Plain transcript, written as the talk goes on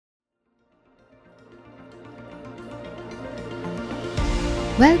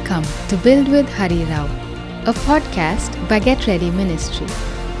Welcome to Build with Hari Rao, a podcast by Get Ready Ministry.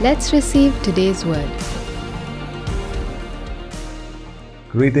 Let's receive today's word.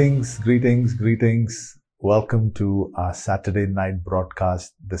 Greetings. Welcome to our Saturday night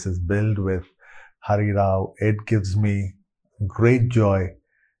broadcast. This is Build with Hari Rao. It gives me great joy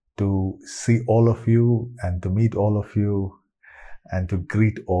to see all of you and to meet all of you and to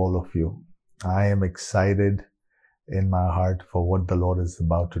greet all of you. I am excited in my heart for what the Lord is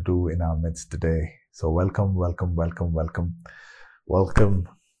about to do in our midst today. So welcome.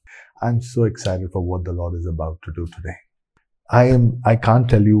 I'm so excited for what the Lord is about to do today. I can't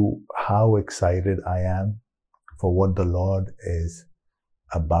tell you how excited I am for what the Lord is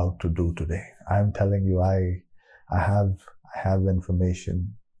about to do today. I'm telling you, I have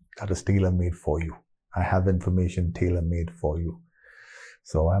information that is tailor-made for you. I have information tailor-made for you.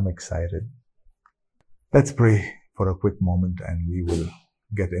 So I'm excited. Let's pray for a quick moment and we will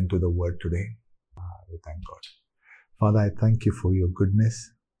get into the word today. We thank God. Father, I thank you for your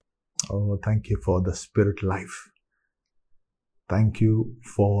goodness. Oh, thank you for the spirit life. Thank you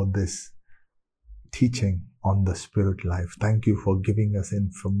for this teaching on the spirit life. Thank you for giving us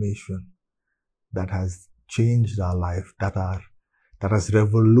information that has changed our life, that has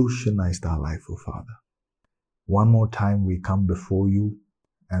revolutionized our life, oh Father. One more time we come before you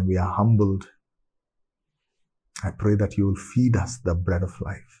and we are humbled. I pray that you will feed us the bread of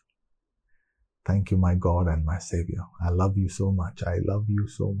life. Thank you, my God and my Savior. I love you so much. I love you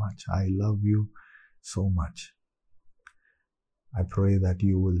so much. I pray that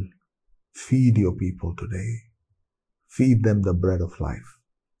you will feed your people today. Feed them the bread of life.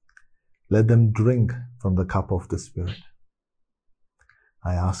 Let them drink from the cup of the Spirit.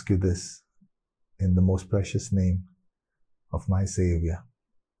 I ask you this in the most precious name of my Savior,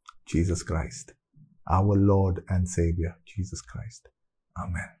 Jesus Christ, our Lord and Savior, Jesus Christ.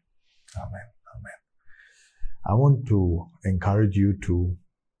 Amen. I want to encourage you to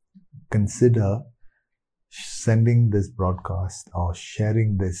consider sending this broadcast or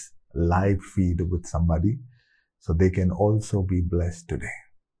sharing this live feed with somebody so they can also be blessed today.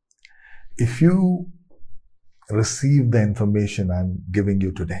 If you receive the information I'm giving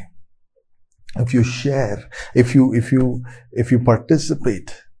you today, if you share, if you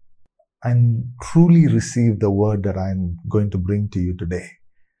participate and truly receive the word that I'm going to bring to you today,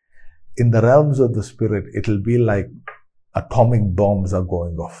 in the realms of the Spirit, it'll be like atomic bombs are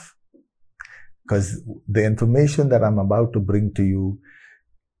going off. Because the information that I'm about to bring to you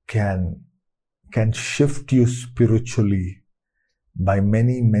can shift you spiritually by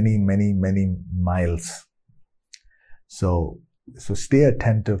many miles. So stay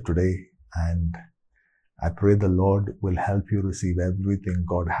attentive today, and I pray the Lord will help you receive everything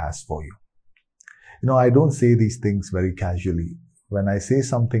God has for you. You know, I don't say these things very casually. When I say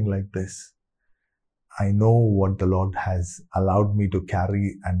something like this, I know what the Lord has allowed me to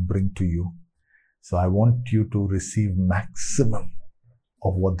carry and bring to you. So I want you to receive maximum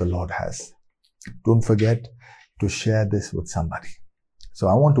of what the Lord has. Don't forget to share this with somebody. So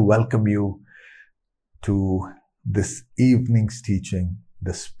I want to welcome you to this evening's teaching,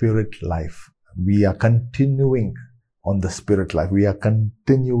 the Spirit Life. We are continuing on the Spirit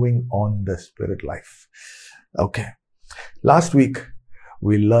Life. Okay. Last week,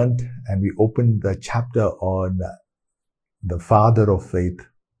 we learned and we opened the chapter on the father of faith,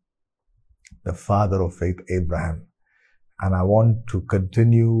 Abraham. And I want to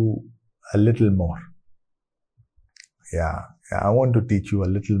continue a little more. I want to teach you a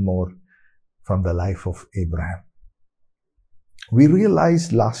little more from the life of Abraham. We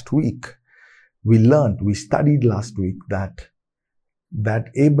realized last week, we studied last week that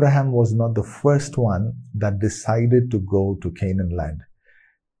Abraham was not the first one that decided to go to Canaan land.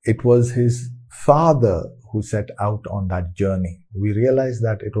 It was his father who set out on that journey. We realized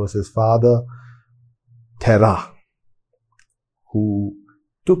that it was his father, Terah, who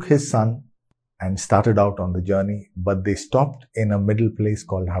took his son and started out on the journey, but they stopped in a middle place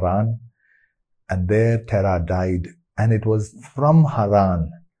called Haran, and there Terah died. And it was from Haran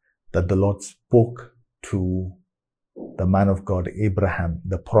that the Lord spoke to the man of God, Abraham,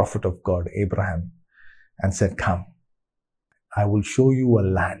 the prophet of God, Abraham, and said, "Come, I will show you a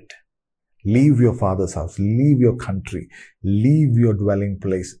land. Leave your father's house, leave your country, leave your dwelling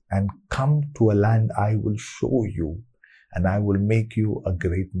place, and come to a land I will show you, and I will make you a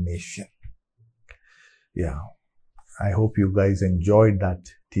great nation." I hope you guys enjoyed that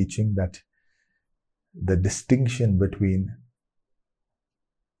teaching, that the distinction between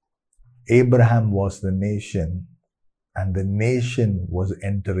Abraham was the nation and the nation was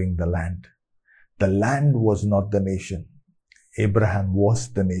entering the land. The land was not the nation. Abraham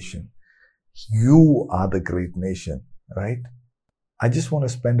was the nation. You are the great nation, right? I just want to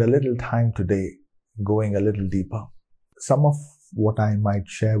spend a little time today going a little deeper. Some of what I might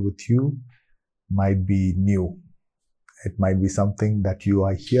share with you might be new. It might be something that you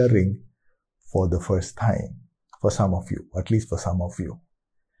are hearing for the first time, for some of you, at least for some of you.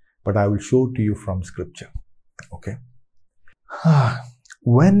 But I will show to you from scripture. Okay?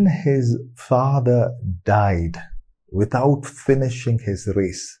 When his father died without finishing his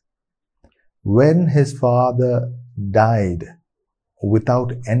race, when his father died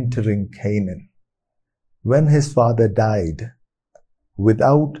without entering Canaan, when his father died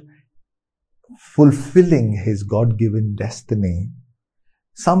without fulfilling his God-given destiny,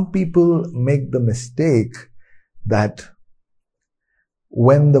 some people make the mistake that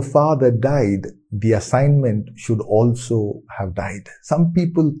when the father died, the assignment should also have died. Some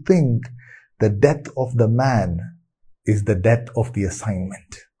people think the death of the man is the death of the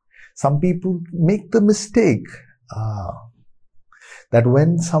assignment. Some people make the mistake that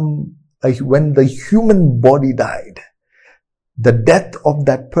when the human body died, the death of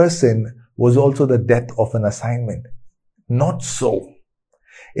that person was also the death of an assignment. Not so.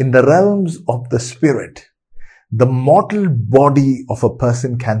 In the realms of the spirit, the mortal body of a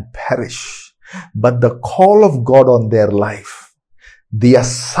person can perish, but the call of God on their life, the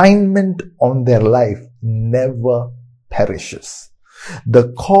assignment on their life never perishes.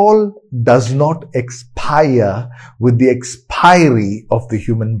 The call does not expire with the expiry of the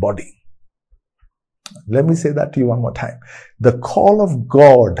human body. Let me say that to you one more time. The call of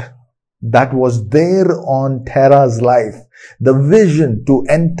God that was there on Terah's life, the vision to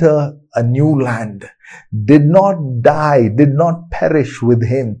enter a new land, did not die, did not perish with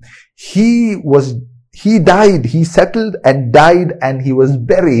him. He died, he settled and died and he was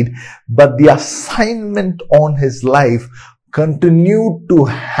buried, but the assignment on his life continued to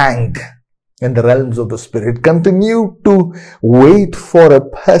hang in the realms of the spirit, continued to wait for a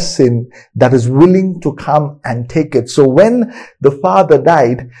person that is willing to come and take it. So when the father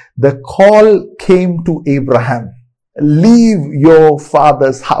died, the call came to Abraham. Leave your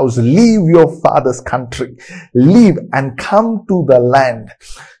father's house, leave your father's country, leave and come to the land.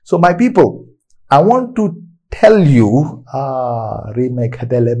 So my people, I want to tell you, my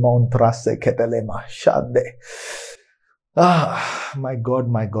God,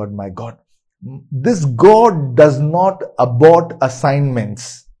 my God, my God. This God does not abort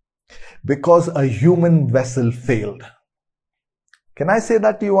assignments because a human vessel failed. Can I say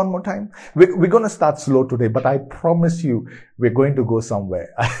that to you one more time? We're going to start slow today, but I promise you we're going to go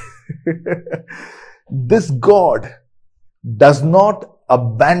somewhere. This God does not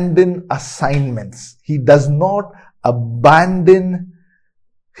abandon assignments. He does not abandon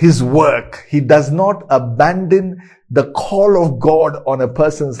his work. He does not abandon the call of God on a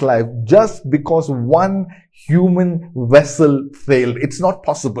person's life just because one human vessel failed. It's not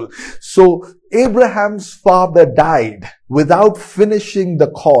possible. So Abraham's father died without finishing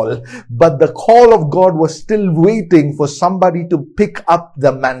the call, but the call of God was still waiting for somebody to pick up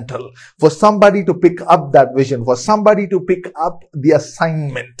the mantle, for somebody to pick up that vision, for somebody to pick up the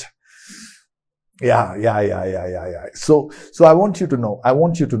assignment. Yeah. So I want you to know.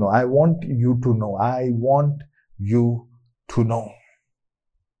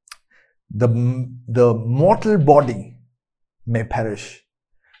 The mortal body may perish,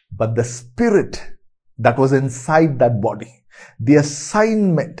 but the spirit that was inside that body, the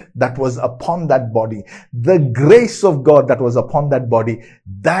assignment that was upon that body, the grace of God that was upon that body,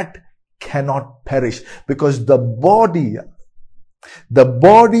 that cannot perish, because the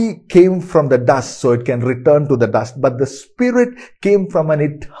body came from the dust, so it can return to the dust, but the spirit came from an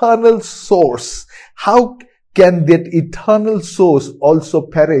eternal source. How can that eternal source also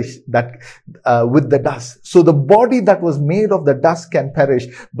perish with the dust? So the body that was made of the dust can perish,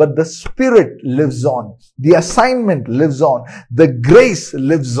 but the spirit lives on. The assignment lives on. The grace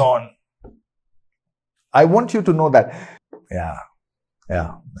lives on. I want you to know that. Yeah.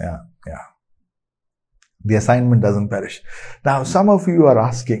 The assignment doesn't perish. Now, some of you are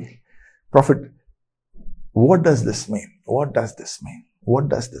asking, Prophet, what does this mean? What does this mean? What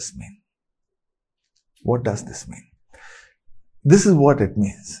does this mean? What does this mean? This is what it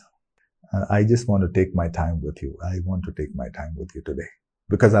means. I just want to take my time with you. I want to take my time with you today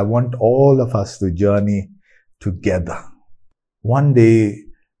because I want all of us to journey together. One day,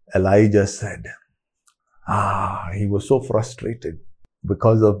 Elijah said, he was so frustrated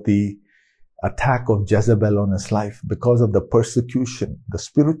because of the attack of Jezebel on his life, because of the persecution, the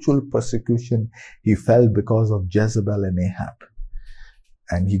spiritual persecution he felt because of Jezebel and Ahab.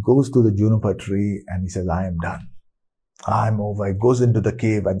 And he goes to the juniper tree and he says, I am done. I'm over. He goes into the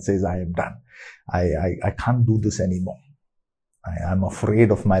cave and says, I am done. I can't do this anymore. I'm afraid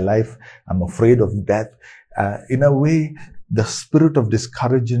of my life. I'm afraid of death. In a way, the spirit of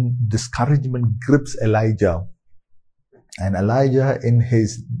discouragement grips Elijah. And Elijah, in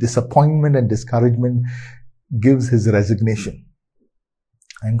his disappointment and discouragement, gives his resignation.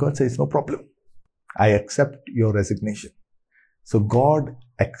 And God says, no problem. I accept your resignation. So God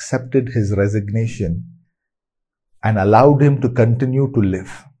accepted his resignation and allowed him to continue to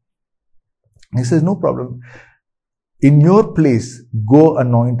live. He says, no problem. In your place, go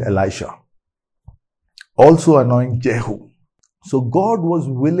anoint Elisha. Also anoint Jehu. So God was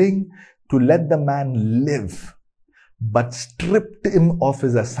willing to let the man live, but stripped him of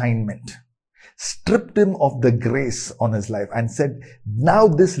his assignment. Stripped him of the grace on his life and said, now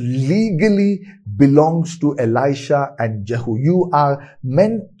this legally belongs to Elisha and Jehu.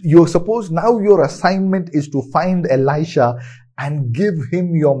 You're supposed, now your assignment is to find Elisha and give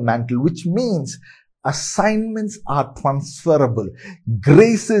him your mantle, which means assignments are transferable.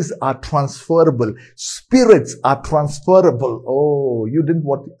 Graces are transferable. Spirits are transferable. Oh, you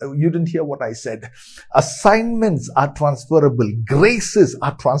didn't hear what I said. Assignments are transferable. Graces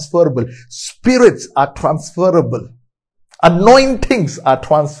are transferable. Spirits are transferable. Anointings are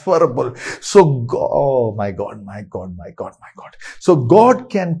transferable. So, oh my God. So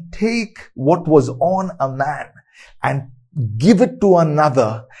God can take what was on a man and give it to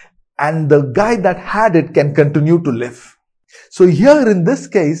another, and the guy that had it can continue to live. So here in this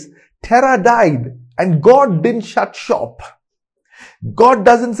case, Terah died and God didn't shut shop. God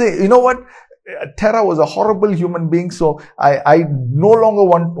doesn't say, you know what? Terah was a horrible human being, so I no longer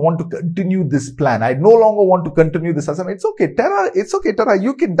want to continue this plan. I no longer want to continue this assignment. It's okay, Terah,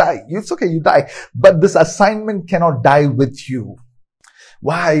 you can die. It's okay, you die. But this assignment cannot die with you.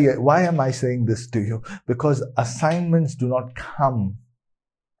 Why am I saying this to you? Because assignments do not come.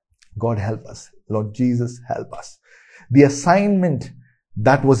 God help us. Lord Jesus, help us. The assignment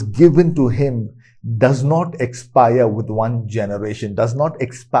that was given to him does not expire with one generation, does not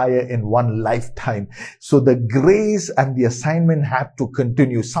expire in one lifetime. So the grace and the assignment had to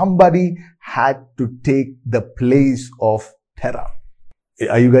continue. Somebody had to take the place of Terah.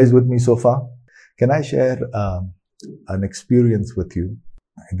 Are you guys with me so far? Can I share an experience with you?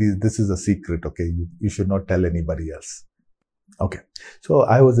 This is a secret, okay? You should not tell anybody else. Okay. So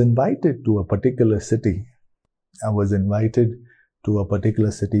I was invited to a particular city. I was invited to a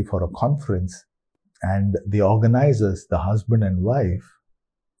particular city for a conference, and the organizers, the husband and wife,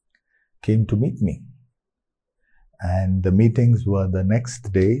 came to meet me. And the meetings were the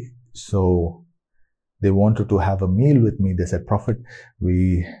next day. So they wanted to have a meal with me. They said, Prophet,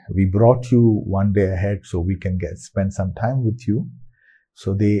 we brought you one day ahead so we can spend some time with you.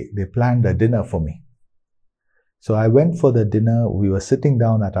 So they planned a dinner for me. So I went for the dinner. We were sitting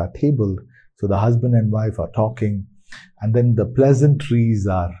down at our table. So the husband and wife are talking. And then the pleasantries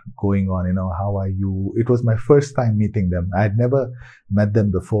are going on. How are you? It was my first time meeting them. I had never met them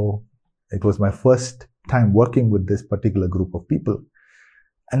before. It was my first time working with this particular group of people.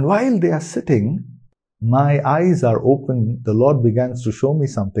 And while they are sitting, my eyes are open. The Lord begins to show me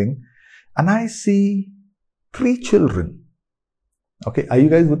something. And I see 3 children. Okay, are you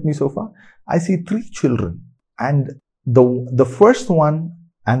guys with me so far? I see 3 children. And the first one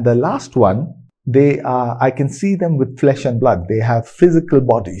and the last one, I can see them with flesh and blood. They have physical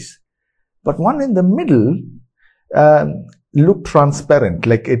bodies. But one in the middle looked transparent,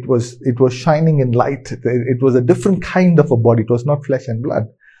 like it was shining in light. It was a different kind of a body. It was not flesh and blood.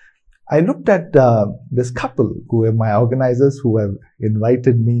 I looked at this couple who are my organizers, who have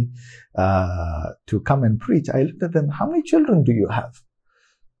invited me to come and preach. I looked at them. How many children do you have?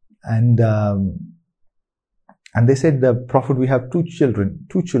 And they said, the Prophet, we have 2 children.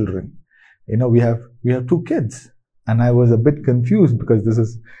 We have 2 kids. And I was a bit confused because this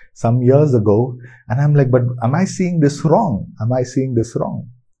is some years ago. And I'm like, but am I seeing this wrong?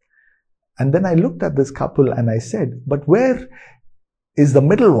 And then I looked at this couple and I said, but where is the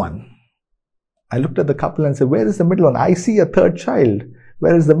middle one? I looked at the couple and said, where is the middle one? I see a 3rd child.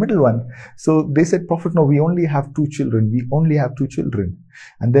 Where is the middle one? So they said, Prophet, no, we only have 2 children.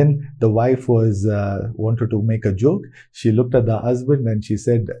 And then the wife wanted to make a joke. She looked at the husband and she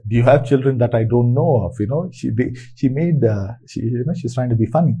said, do you have children that I don't know of? She's trying to be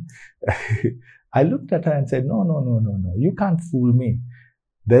funny. I looked at her and said, no, you can't fool me.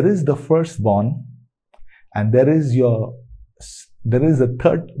 There is the firstborn, and there is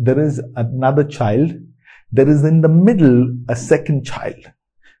another child. There is in the middle a 2nd child.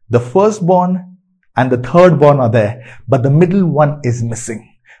 The firstborn and the thirdborn are there, but the middle one is missing.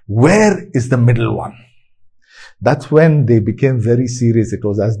 Where is the middle one? That's when they became very serious. It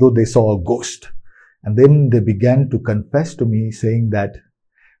was as though they saw a ghost. And then they began to confess to me, saying that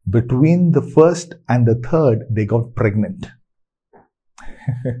between the first and the third, they got pregnant.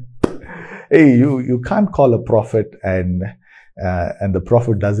 Hey, you can't call a prophet and the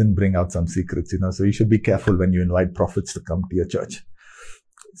prophet doesn't bring out some secrets, so you should be careful when you invite prophets to come to your church.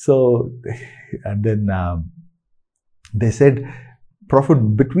 So, and then they said,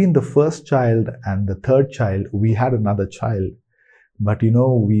 prophet, between the first child and the third child, we had another child. But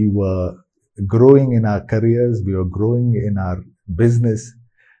we were growing in our careers, we were growing in our business.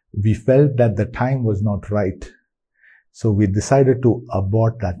 We felt that the time was not right. So we decided to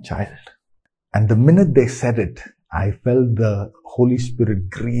abort that child. And the minute they said it, I felt the Holy Spirit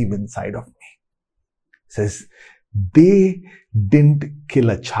grieve inside of me. It says, they didn't kill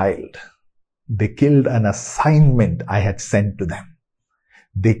a child. They killed an assignment I had sent to them.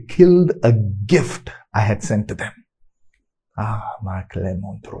 They killed a gift I had sent to them.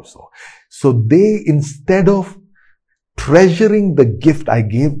 So they, instead of treasuring the gift I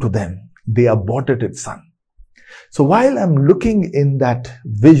gave to them, they aborted its son. So while I'm looking in that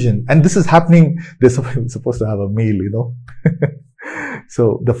vision, and this is happening, they're supposed to have a meal,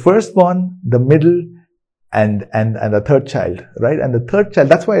 So the firstborn, the middle, and the third child, right? And the third child,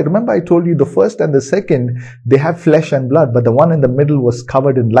 that's why I remember I told you the first and the second, they have flesh and blood, but the one in the middle was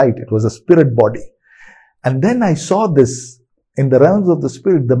covered in light. It was a spirit body. And then I saw this in the realms of the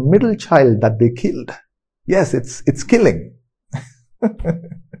spirit, the middle child that they killed. Yes, it's killing.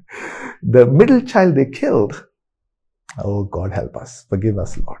 The middle child they killed. Oh God, help us. Forgive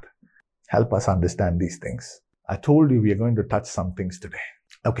us, Lord. Help us understand these things. I told you we are going to touch some things today.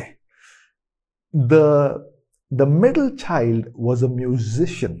 Okay. The middle child was a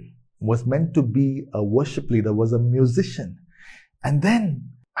musician, was meant to be a worship leader, was a musician. And then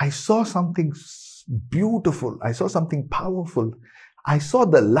I saw something beautiful. I saw something powerful. I saw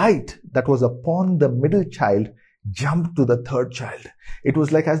the light that was upon the middle child jump to the third child. It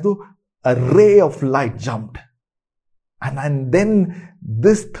was like as though a ray of light jumped. And then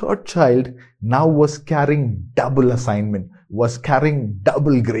this third child now was carrying double assignment, was carrying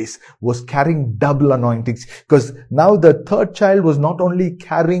double grace, was carrying double anointings. Because now the third child was not only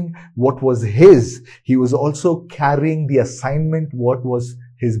carrying what was his, he was also carrying the assignment what was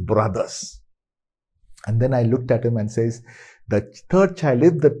his brother's. And then I looked at him and says, the third child,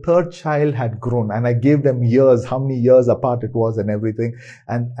 if the third child had grown, and I gave them years, how many years apart it was and everything.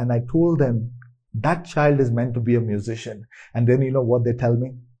 And I told them, that child is meant to be a musician. And then you know what they tell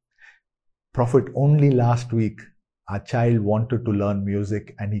me? Prophet, only last week, our child wanted to learn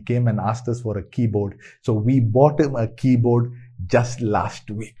music and he came and asked us for a keyboard. So we bought him a keyboard just last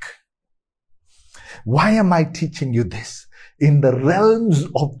week. Why am I teaching you this? In the realms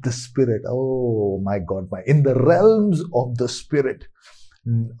of the Spirit, oh my God, in the realms of the Spirit,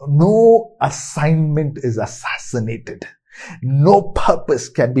 no assignment is assassinated. No purpose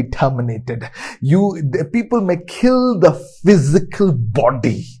can be terminated. The people may kill the physical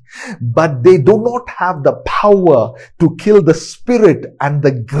body, but they do not have the power to kill the spirit and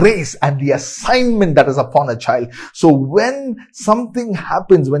the grace and the assignment that is upon a child. So when something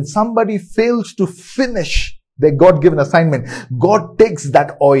happens, when somebody fails to finish their God-given assignment, God takes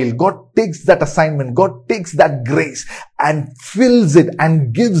that oil, God takes that assignment, God takes that grace and fills it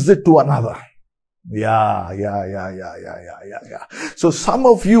and gives it to another. Yeah. So some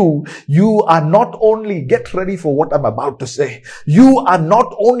of you are not only, get ready for what I'm about to say. You are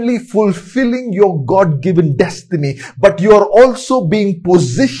not only fulfilling your God-given destiny, but you are also being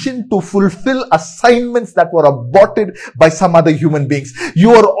positioned to fulfill assignments that were aborted by some other human beings.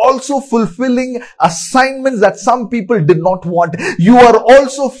 You are also fulfilling assignments that some people did not want. You are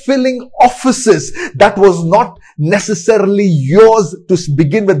also filling offices that was not necessarily yours to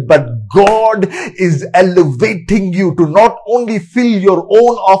begin with, but God is elevating you to not only fill your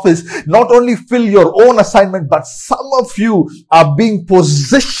own office, not only fill your own assignment, but some of you are being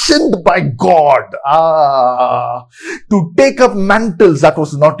positioned by God to take up mantles that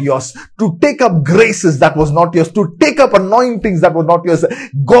was not yours, to take up graces that was not yours, to take up anointings that were not yours.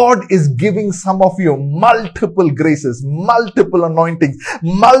 God is giving some of you multiple graces, multiple anointings,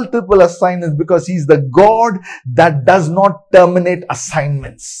 multiple assignments, because He's the God that does not terminate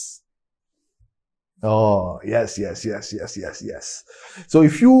assignments. Oh, yes. So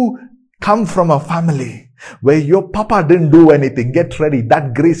if you come from a family where your papa didn't do anything, get ready.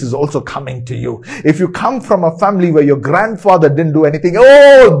 That grace is also coming to you. If you come from a family where your grandfather didn't do anything,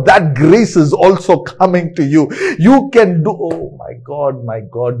 oh, that grace is also coming to you. You can do, oh my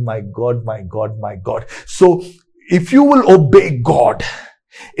God. So if you will obey God,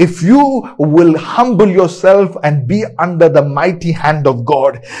 If you will humble yourself and be under the mighty hand of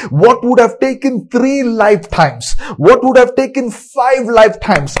God, what would have taken 3 lifetimes? What would have taken 5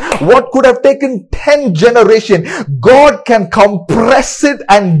 lifetimes? What could have taken 10 generations? God can compress it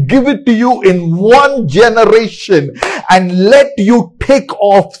and give it to you in 1 generation and let you take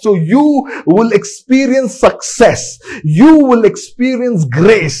off. So you will experience success. You will experience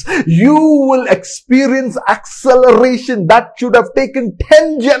grace. You will experience acceleration that should have taken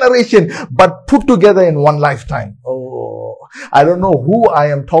 10 generation, but put together in 1 lifetime. Oh, I don't know who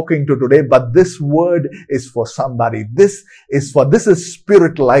I am talking to today, but this word is for somebody. This is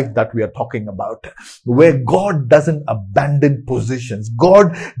spirit life that we are talking about, where God doesn't abandon positions.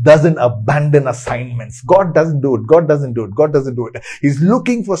 God doesn't abandon assignments. God doesn't do it. God doesn't do it. God doesn't do it. He's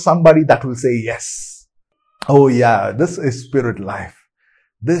looking for somebody that will say yes. Oh yeah, this is spirit life.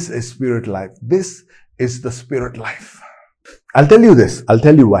 This is spirit life. This is the spirit life. I'll tell you this. I'll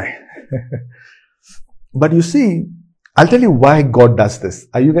tell you why. But you see, I'll tell you why God does this.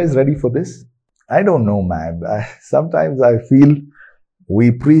 Are you guys ready for this? I don't know, man. Sometimes I feel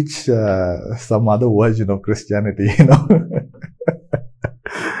we preach some other version of Christianity, you know.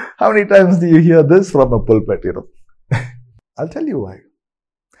 How many times do you hear this from a pulpit, you know? I'll tell you why.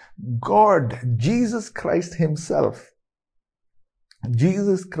 God, Jesus Christ himself,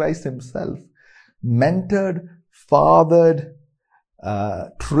 mentored, fathered,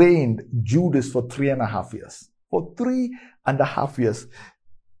 trained Judas for 3.5 years. For 3.5 years.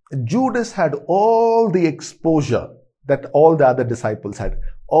 Judas had all the exposure that all the other disciples had,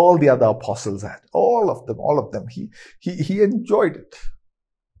 all the other apostles had, all of them. He enjoyed it.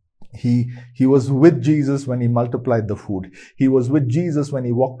 He was with Jesus when he multiplied the food. He was with Jesus when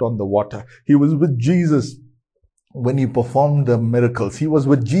he walked on the water. He was with Jesus when he performed the miracles. He was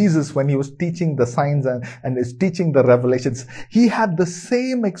with Jesus when he was teaching the signs and is teaching the revelations. He had the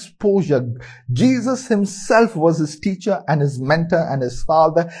same exposure. Jesus himself was his teacher and his mentor and his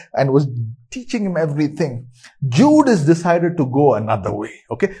father and was teaching him everything. Judas decided to go another way.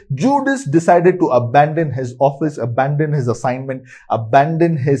 Okay. Judas decided to abandon his office, abandon his assignment,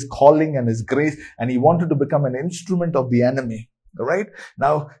 abandon his calling and his grace, and he wanted to become an instrument of the enemy. All right.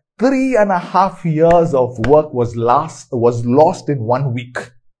 Now, 3.5 years of work was lost in 1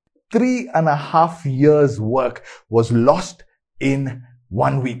 week. 3.5 years work was lost in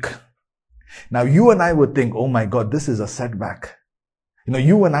 1 week. Now you and I would think, oh my God, this is a setback. You know,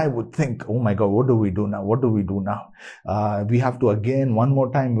 you and I would think, oh my God, what do we do now? What do we do now? We have to again, one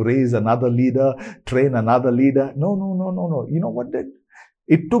more time, raise another leader, train another leader. No. You know what did?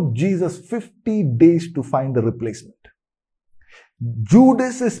 It took Jesus 50 days to find the replacement.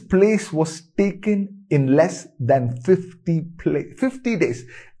 Judas's place was taken in less than 50 days.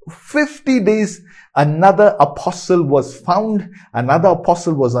 50 days, another apostle was found, another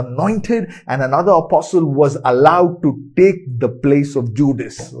apostle was anointed, and another apostle was allowed to take the place of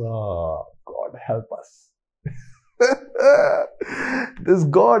Judas. Oh, God help us. This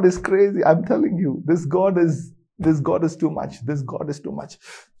God is crazy. I'm telling you, this God is too much. This God is too much.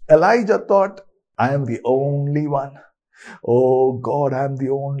 Elijah thought, I am the only one. Oh God, I'm the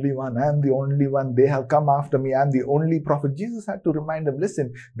only one. I'm the only one. They have come after me. I'm the only prophet. Jesus had to remind them,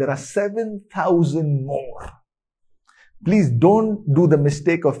 listen, there are 7,000 more. Please don't do the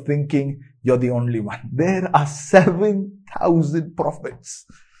mistake of thinking you're the only one. There are 7,000 prophets.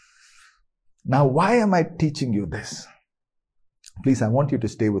 Now, why am I teaching you this? Please, I want you to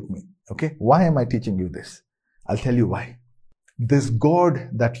stay with me. Okay? Why am I teaching you this? I'll tell you why. This God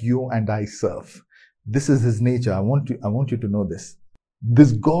that you and I serve, this is his nature. I want you to know this.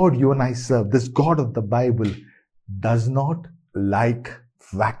 This God you and I serve, this God of the Bible, does not like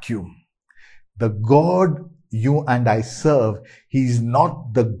vacuum. The God you and I serve, he is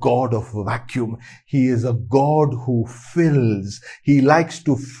not the God of vacuum. He is a God who fills. He likes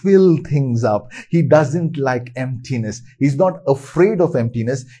to fill things up. He doesn't like emptiness. He's not afraid of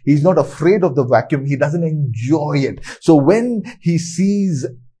emptiness. He's not afraid of the vacuum. He doesn't enjoy it. So when he sees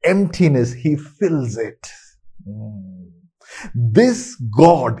emptiness, he fills it. This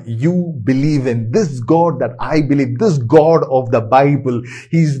God you believe in, this God that I believe, this God of the Bible,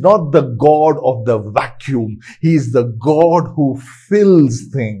 he's not the God of the vacuum. He's the God who fills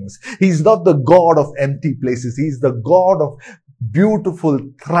things. He's not the God of empty places. He's the God of beautiful,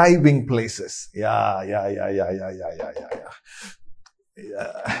 thriving places. Yeah.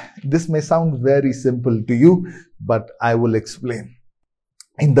 This may sound very simple to you, but I will explain.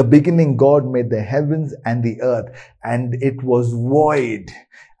 In the beginning, God made the heavens and the earth, and it was void,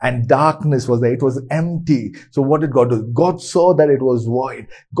 and darkness was there. It was empty. So what did God do? God saw that it was void.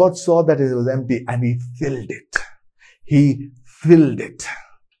 God saw that it was empty, and he filled it. He filled it.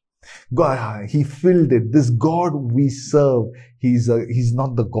 God, he filled it. This God we serve, he's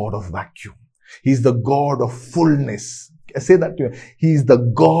not the God of vacuum. He's the God of fullness. I say that to you. He's the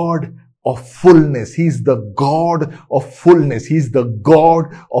God of fullness. He's the God of fullness. He's the God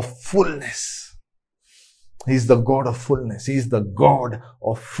of fullness. He's the God of fullness. He's the God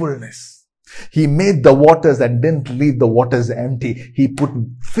of fullness. He made the waters and didn't leave the waters empty. He put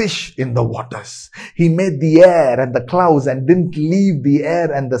fish in the waters. He made the air and the clouds and didn't leave the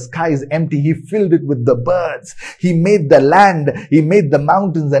air and the skies empty. He filled it with the birds. He made the land. He made the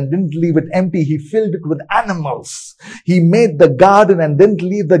mountains and didn't leave it empty. He filled it with animals. He made the garden and didn't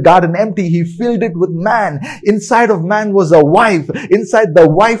leave the garden empty. He filled it with man. Inside of man was a wife. Inside the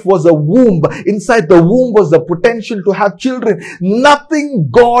wife was a womb. Inside the womb was the potential to have children. Nothing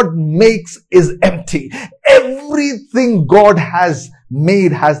God makes is empty. Everything God has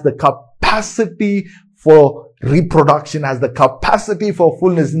made has the capacity for reproduction, has the capacity for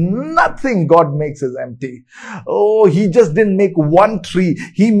fullness. Nothing God makes is empty. Oh, he just didn't make one tree.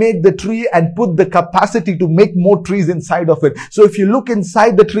 He made the tree and put the capacity to make more trees inside of it. So if you look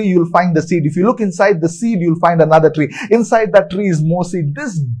inside the tree, you'll find the seed. If you look inside the seed, you'll find another tree. Inside that tree is more seed.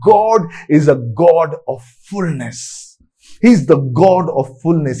 This God is a God of fullness. He's the God of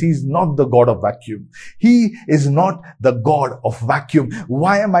fullness. He's not the God of vacuum. He is not the God of vacuum.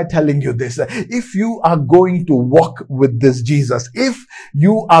 Why am I telling you this? If you are going to walk with this Jesus, if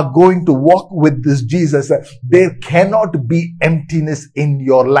you are going to walk with this Jesus, there cannot be emptiness in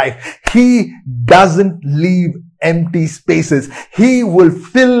your life. He doesn't leave empty spaces. He will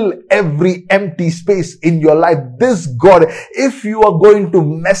fill every empty space in your life. This God, if you are going to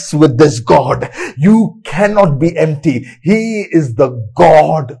mess with this God, you cannot be empty. He is the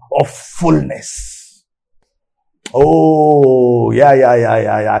God of fullness. Oh,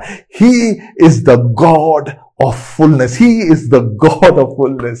 yeah. He is the God of fullness. He is the God of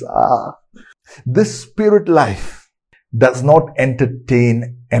fullness. This spirit life does not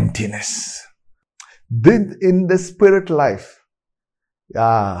entertain emptiness. In the spirit life,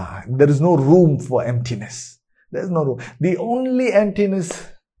 there is no room for emptiness. There's no room. The only emptiness,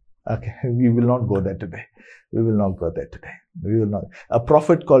 okay, we will not go there today. We will not go there today. We will not. A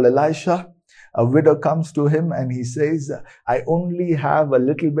prophet called Elisha, a widow comes to him and he says, I only have a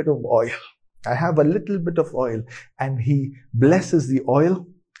little bit of oil. I have a little bit of oil. And he blesses the oil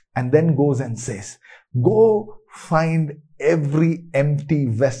and then goes and says, go find every empty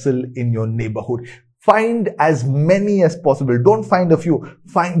vessel in your neighborhood. Find as many as possible. Don't find a few.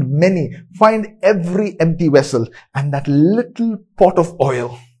 Find many. Find every empty vessel. And that little pot of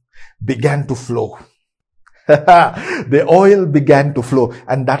oil began to flow. The oil began to flow,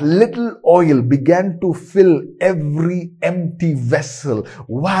 and that little oil began to fill every empty vessel.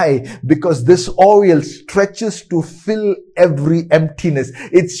 Why? Because this oil stretches to fill every emptiness.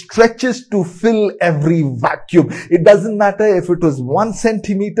 It stretches to fill every vacuum. It doesn't matter if it was 1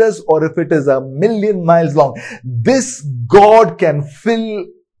 centimeter or if it is 1,000,000 miles long. This God can fill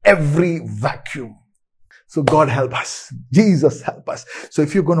every vacuum. So God help us. Jesus help us. So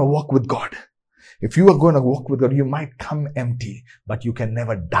if you're going to walk with God, if you are going to walk with God, you might come empty, but you can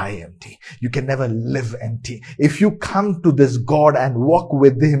never die empty. You can never live empty. If you come to this God and walk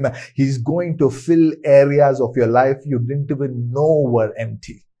with Him, He's going to fill areas of your life you didn't even know were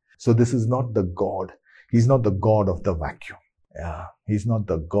empty. So this is not the God. He's not the God of the vacuum. He's not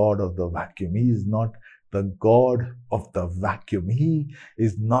the God of the vacuum. He is not the God of the vacuum. He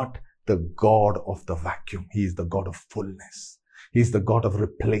is not the God of the vacuum. He is the God of fullness. He's the God of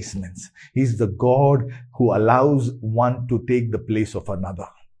replacements. He's the God who allows one to take the place of another.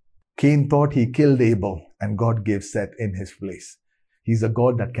 Cain thought he killed Abel and God gave Seth in his place. He's a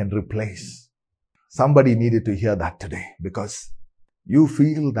God that can replace. Somebody needed to hear that today, because you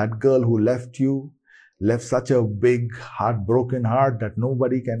feel that girl who left you, left such a big heartbroken heart that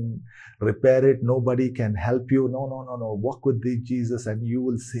nobody can repair it. Nobody can help you. No. Walk with Jesus and you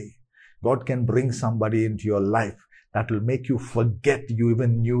will see God can bring somebody into your life that will make you forget you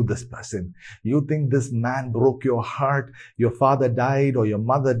even knew this person. You think this man broke your heart, your father died or your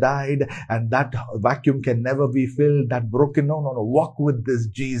mother died, and that vacuum can never be filled, that broken. No. Walk with this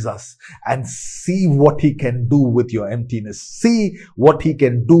Jesus and see what He can do with your emptiness. See what He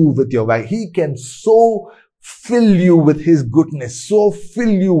can do with your vacuum. He can so fill you with His goodness, so fill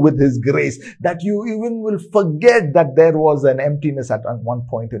you with His grace that you even will forget that there was an emptiness at one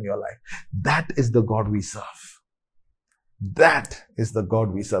point in your life. That is the God we serve. That is the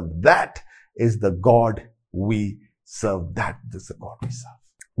God we serve. That is the God we serve. That is the God we serve.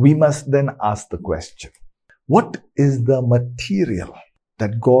 We must then ask the question, what is the material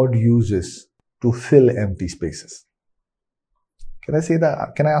that God uses to fill empty spaces? Can I say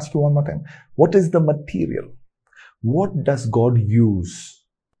that? Can I ask you one more time? What is the material? What does God use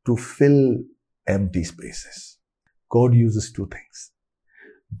to fill empty spaces? God uses two things.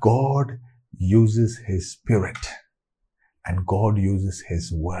 God uses His Spirit and God uses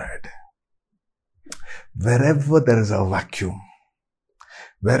His Word. Wherever there is a vacuum,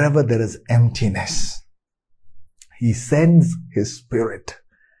 wherever there is emptiness, He sends His Spirit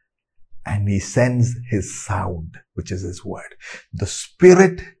and He sends His sound, which is His Word. The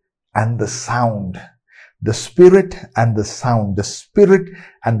Spirit and the sound. The Spirit and the sound, the Spirit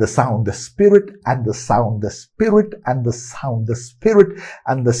and the sound, the Spirit and the sound, the Spirit and the sound, the Spirit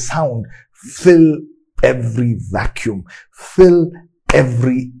and the sound fill every vacuum, fill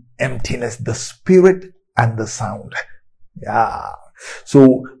every emptiness, the Spirit and the sound. Yeah.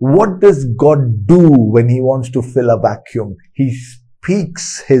 So what does God do when He wants to fill a vacuum? He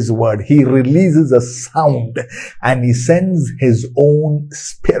speaks His word, He releases a sound and He sends His own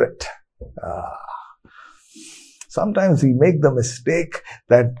Spirit. Sometimes we make the mistake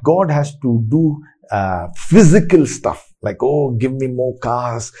that God has to do physical stuff. Like, oh, give me more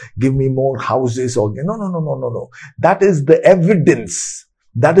cars, give me more houses. Or no. That is the evidence.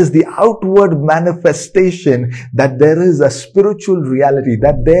 That is the outward manifestation that there is a spiritual reality,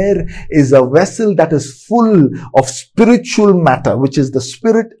 that there is a vessel that is full of spiritual matter, which is the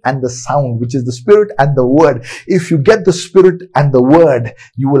Spirit and the sound, which is the Spirit and the Word. If you get the Spirit and the Word,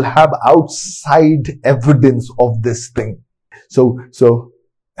 you will have outside evidence of this thing. So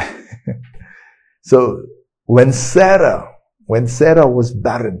when Sarah was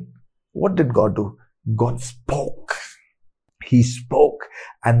barren, what did God do? God spoke. He spoke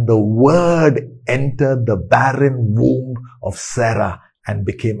and the word entered the barren womb of Sarah and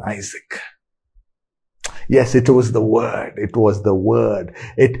became Isaac. Yes, it was the word. It was the word.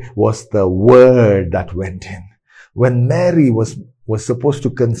 It was the word that went in. When Mary was supposed to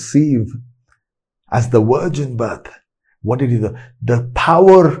conceive as the virgin birth, what did He do? The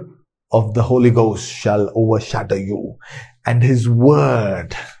power of the Holy Ghost shall overshadow you. And His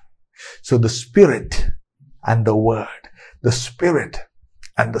word. So the Spirit and the word. The Spirit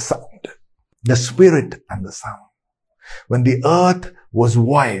and the sound. The Spirit and the sound. When the earth was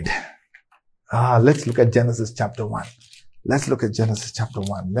void. Let's look at Genesis chapter 1. Let's look at Genesis chapter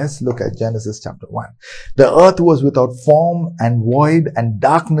 1. The earth was without form and void, and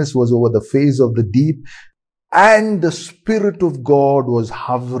darkness was over the face of the deep. And the Spirit of God was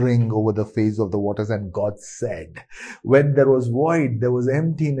hovering over the face of the waters. And God said, when there was void, there was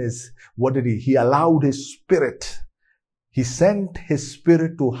emptiness. What did He? He allowed His Spirit. He sent His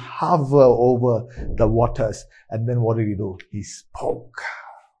Spirit to hover over the waters. And then what did He do? He spoke.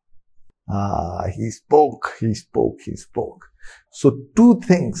 He spoke. So two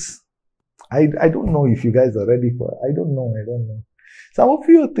things. I don't know if you guys are ready for it. I don't know. Some of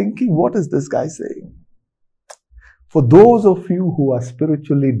you are thinking, what is this guy saying? For those of you who are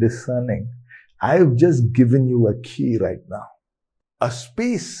spiritually discerning, I have just given you a key right now. A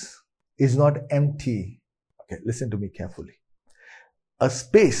space is not empty. Okay, listen to me carefully. A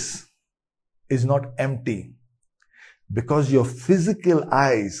space is not empty because your physical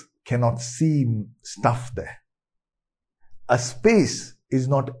eyes cannot see stuff there. A space is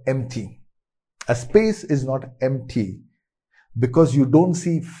not empty. A space is not empty because you don't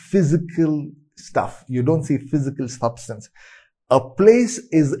see physical stuff. You don't see physical substance. A place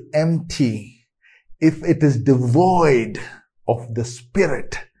is empty if it is devoid of the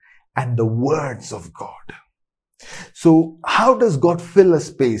Spirit and the words of God. So how does God fill a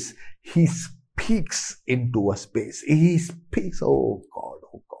space? He speaks into a space. He speaks, oh God.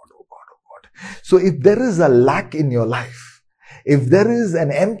 So if there is a lack in your life, if there is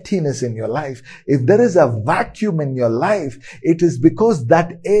an emptiness in your life, if there is a vacuum in your life, it is because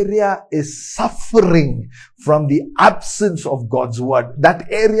that area is suffering from the absence of God's word. That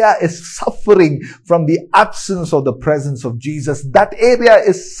area is suffering from the absence of the presence of Jesus. That area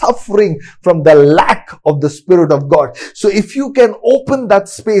is suffering from the lack of the Spirit of God. So if you can open that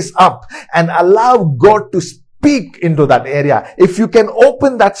space up and allow God to speak into that area, if you can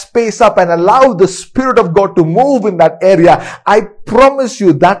open that space up and allow the Spirit of God to move in that area, I promise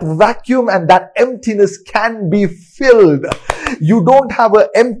you that vacuum and that emptiness can be filled. You don't have an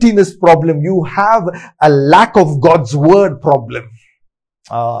emptiness problem. You have a lack of God's word problem.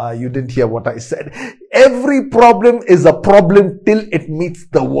 You didn't hear what I said. Every problem is a problem till it meets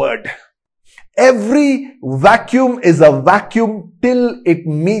the word. Every vacuum is a vacuum till it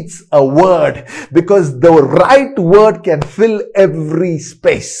meets a word, because the right word can fill every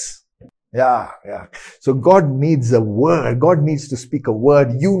space. Yeah. So God needs a word. God needs to speak a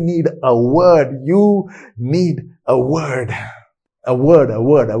word. You need a word. You need a word. A word,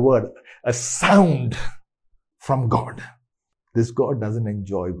 a sound from God. This God doesn't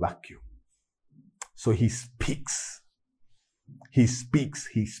enjoy vacuum. So he speaks. He speaks.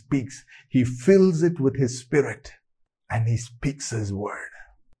 He fills it with his spirit and he speaks his word.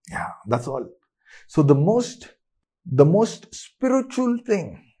 Yeah, that's all. So the most spiritual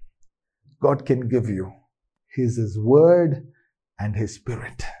thing God can give you is his word and his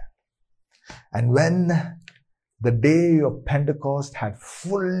spirit. And when the day of Pentecost had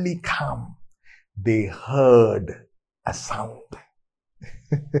fully come, they heard a sound.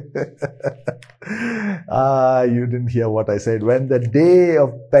 You didn't hear what I said. When the day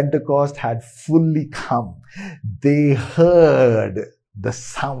of Pentecost had fully come, they heard the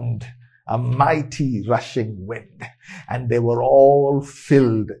sound, a mighty rushing wind, and they were all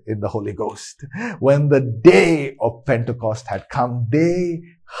filled in the Holy Ghost. When the day of Pentecost had come, they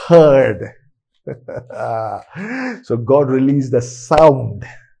heard. So God released the sound.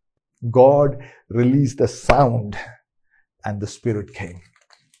 God released the sound and the Spirit came.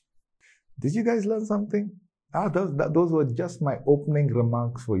 Did you guys learn something? Those were just my opening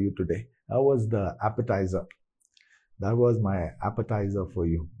remarks for you today. That was the appetizer. That was my appetizer for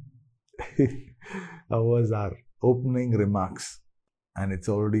you. That was our opening remarks. And it's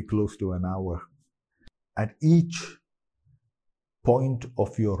already close to an hour. At each point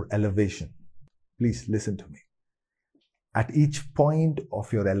of your elevation, please listen to me. At each point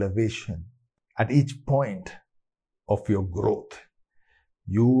of your elevation, at each point of your growth,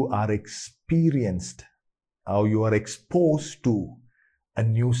 you are experienced or you are exposed to a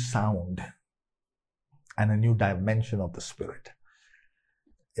new sound and a new dimension of the Spirit.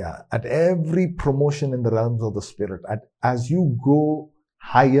 Yeah, at every promotion in the realms of the Spirit, as you go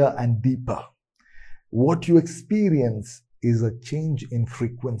higher and deeper, what you experience is a change in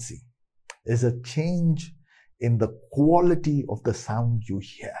frequency, is a change in the quality of the sound you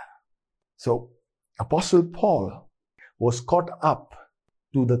hear. So, Apostle Paul was caught up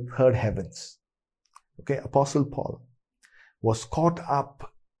to the third heavens. Okay, Apostle Paul was caught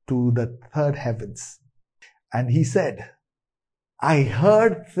up to the third heavens. And he said, I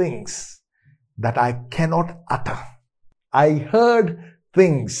heard things that I cannot utter. I heard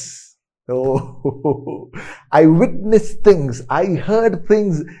things. Oh, I witnessed things. I heard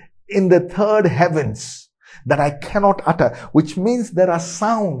things in the third heavens that I cannot utter, which means there are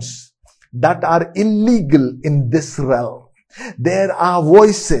sounds that are illegal in this realm. There are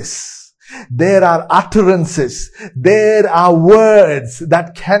voices. There are utterances. There are words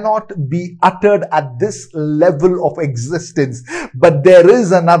that cannot be uttered at this level of existence. But there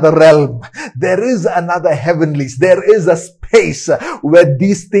is another realm. There is another heavenlies. There is a space where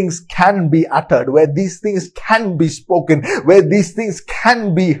these things can be uttered, where these things can be spoken, where these things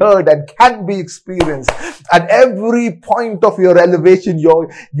can be heard and can be experienced. At every point of your elevation,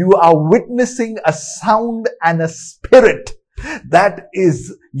 you are witnessing a sound and a spirit that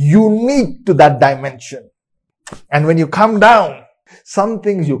is unique to that dimension. And when you come down, some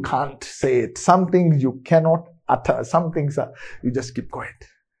things you can't say it, some things you cannot utter, some things you just keep quiet.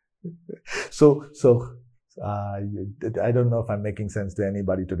 So I don't know if I'm making sense to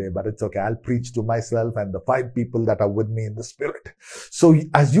anybody today, but it's okay. I'll preach to myself and the 5 people that are with me in the Spirit. So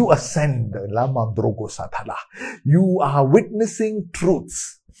as you ascend, you are witnessing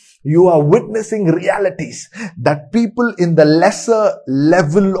truths. You are witnessing realities that people in the lesser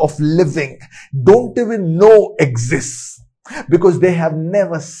level of living don't even know exists because they have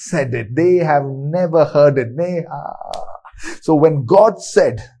never said it. They have never heard it. So when God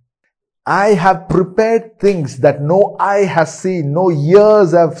said, I have prepared things that no eye has seen, no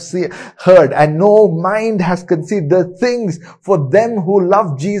ears have heard, and no mind has conceived, the things for them who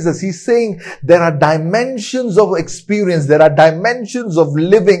love Jesus. He's saying there are dimensions of experience, there are dimensions of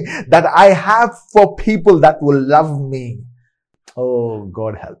living that I have for people that will love me. Oh,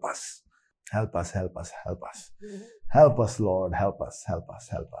 God, help us. Help us, help us, help us. Help us, Lord. Help us, help us,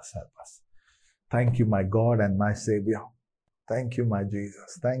 help us, help us. Thank you, my God and my Savior. Thank you, my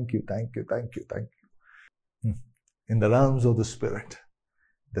Jesus. Thank you, thank you, thank you, thank you. In the realms of the Spirit,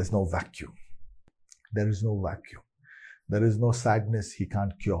 there's no vacuum. There is no vacuum. There is no sadness He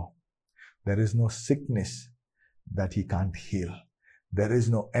can't cure. There is no sickness that He can't heal. There is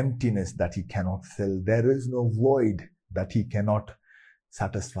no emptiness that He cannot fill. There is no void that He cannot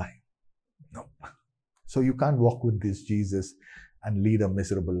satisfy. No. So you can't walk with this Jesus and lead a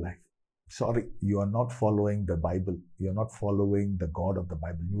miserable life. Sorry, you are not following the Bible. You're not following the God of the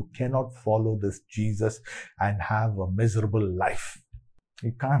Bible. You cannot follow this Jesus and have a miserable life.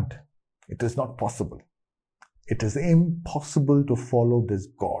 You can't. It is not possible. It is impossible to follow this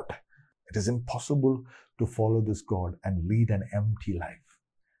God. It is impossible to follow this God and lead an empty life,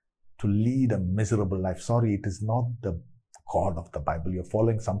 to lead a miserable life. Sorry, it is not the God of the Bible. You're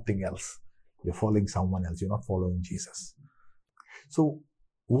following something else. You're following someone else. You're not following Jesus. So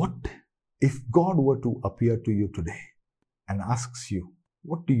what if God were to appear to you today and asks you,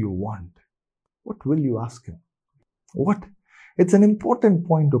 what do you want? What will you ask him? What? It's an important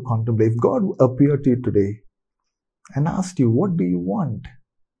point to contemplate. If God appeared to you today and asked you, what do you want?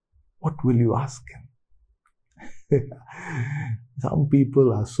 What will you ask him? Some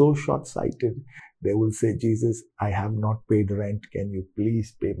people are so short-sighted. They will say, Jesus, I have not paid rent. Can you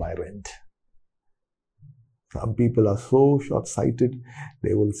please pay my rent? Some people are so short-sighted.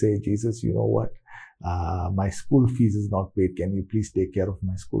 They will say, Jesus, you know what? My school fees is not paid. Can you please take care of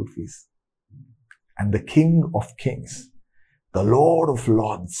my school fees? And the King of Kings, the Lord of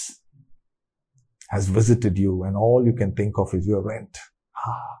Lords, has visited you, and all you can think of is your rent.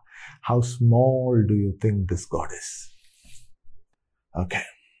 How small do you think this God is? Okay.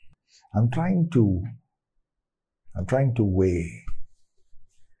 I'm trying to weigh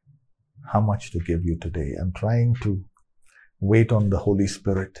how much to give you today. I'm trying to wait on the Holy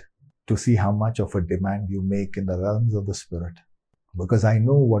Spirit to see how much of a demand you make in the realms of the Spirit. Because I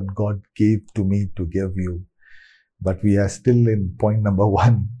know what God gave to me to give you. But we are still in point number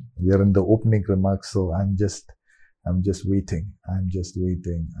 1. We are in the opening remarks, so I'm just waiting. I'm just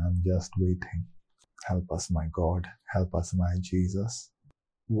waiting. Help us, my God. Help us, my Jesus.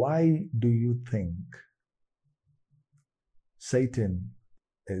 Why do you think Satan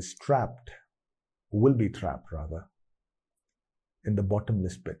is will be trapped, in the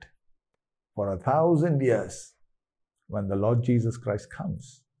bottomless pit for 1,000 years? When the Lord Jesus Christ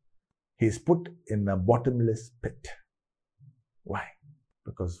comes, he is put in a bottomless pit. Why?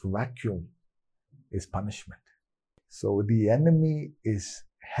 Because vacuum is punishment. So the enemy is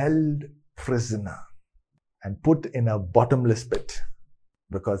held prisoner and put in a bottomless pit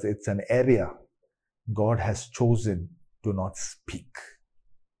because it's an area God has chosen to not speak.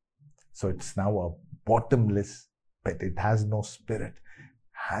 So it's now a bottomless pit. It has no spirit,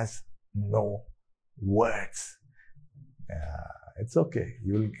 has no words. It's okay.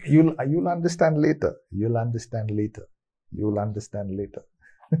 You'll understand later. You'll understand later. You'll understand later.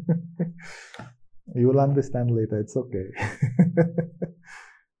 You'll understand later. It's okay.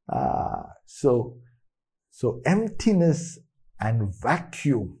 So emptiness and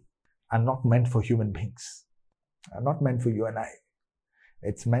vacuum are not meant for human beings. Are not meant for you and I.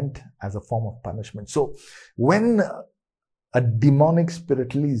 It's meant as a form of punishment. So when a demonic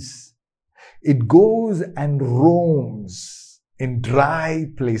spirit leaves, it goes and roams in dry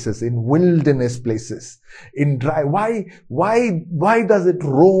places, in wilderness places, in dry. Why does it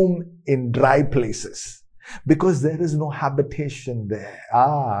roam in dry places? Because there is no habitation there.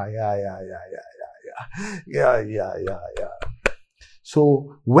 Yeah.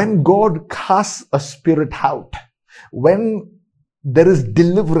 So when God casts a spirit out, when there is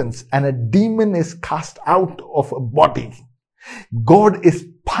deliverance and a demon is cast out of a body, God is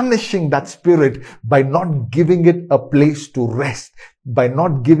punishing that spirit by not giving it a place to rest, by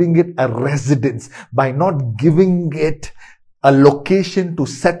not giving it a residence, by not giving it a location to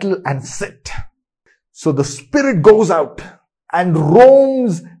settle and sit. So the spirit goes out and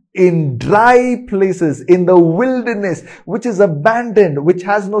roams in dry places, in the wilderness, which is abandoned, which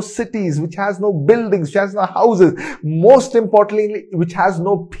has no cities, which has no buildings, which has no houses, most importantly, which has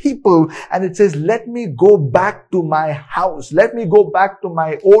no people. And it says, let me go back to my house. Let me go back to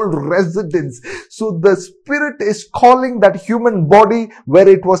my old residence. So the spirit is calling that human body where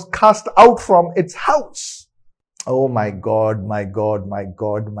it was cast out from its house. Oh my God, my God, my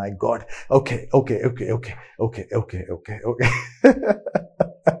God, my God. Okay.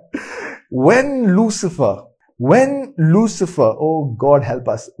 When Lucifer, oh God help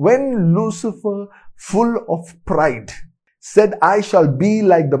us, when Lucifer, full of pride, said, I shall be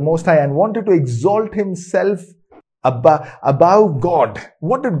like the Most High, and wanted to exalt himself above God,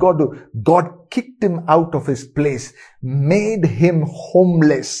 what did God do? God kicked him out of his place, made him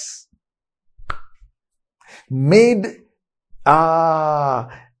homeless,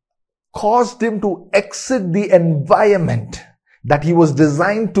 caused him to exit the environment that he was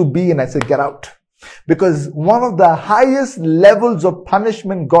designed to be in. I said, get out. Because one of the highest levels of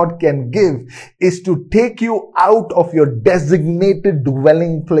punishment God can give is to take you out of your designated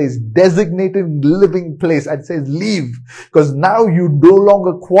dwelling place, designated living place, and says, leave. Because now you no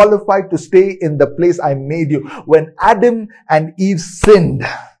longer qualify to stay in the place I made you. When Adam and Eve sinned,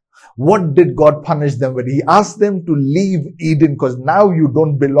 what did God punish them with? He asked them to leave Eden because now you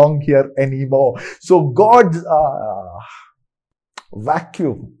don't belong here anymore. So God's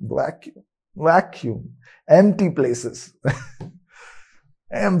vacuum Empty places.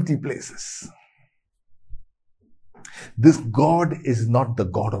 Empty places. This God is not the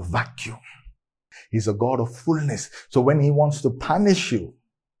God of vacuum. He's a God of fullness. So when he wants to punish you,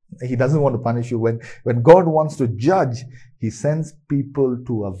 he doesn't want to punish you. When God wants to judge, he sends people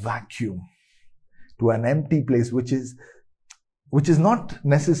to a vacuum, to an empty place, which is not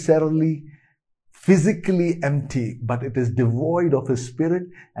necessarily physically empty, but it is devoid of his spirit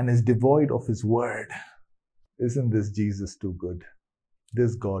and is devoid of his word. Isn't this Jesus too good?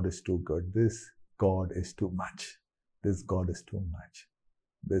 This God is too good. This God is too much. This God is too much.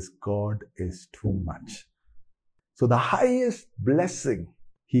 This God is too much. So the highest blessing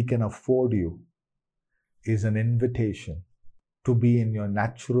he can afford you is an invitation to be in your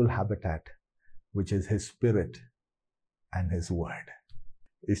natural habitat, which is his spirit and his word,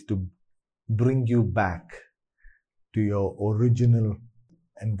 is to bring you back to your original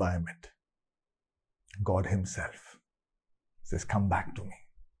environment. God himself says, come back to me.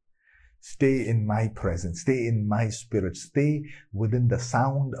 Stay in my presence. Stay in my spirit. Stay within the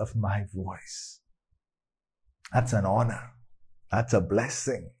sound of my voice. That's an honor. That's a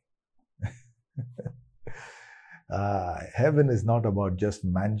blessing. Heaven is not about just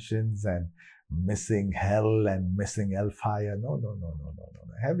mansions and missing hell and missing hellfire. No.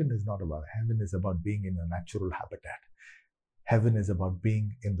 Heaven is not about. Heaven is about being in a natural habitat. Heaven is about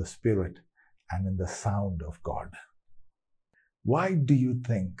being in the spirit and in the sound of God. Why do you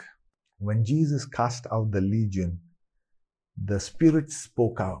think when Jesus cast out the legion, the Spirit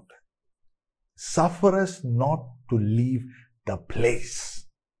spoke out, suffer us not to leave the place?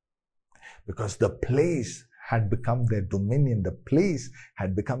 Because the place had become their dominion. The place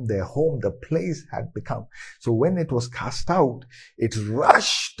had become their home. The place had become. So when it was cast out, it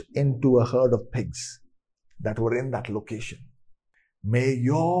rushed into a herd of pigs that were in that location. May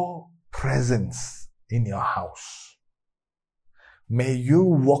your presence in your house, may you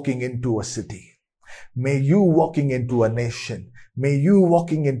walking into a city, may you walking into a nation, may you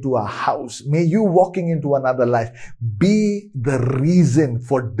walking into a house, may you walking into another life, be the reason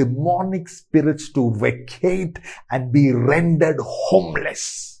for demonic spirits to vacate and be rendered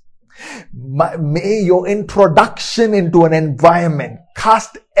homeless. May your introduction into an environment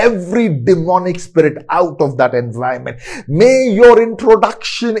cast every demonic spirit out of that environment. May your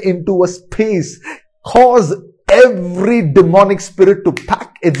introduction into a space cause every demonic spirit to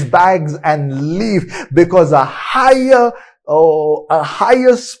pack its bags and leave, because a higher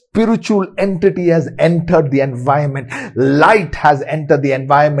spiritual entity has entered the environment. Light has entered the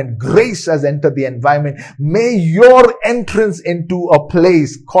environment. Grace has entered the environment. May your entrance into a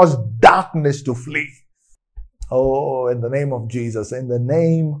place cause darkness to flee. Oh, in the name of Jesus, in the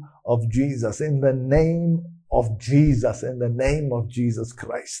name of Jesus, in the name of Jesus, in the name of Jesus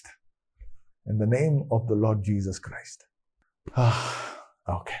Christ. In the name of the Lord Jesus Christ.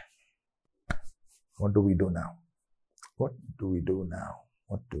 Okay. What do we do now? What do we do now?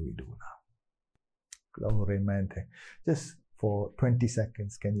 What do we do now? Glory. Just for 20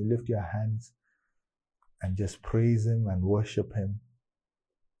 seconds, can you lift your hands and just praise him and worship him?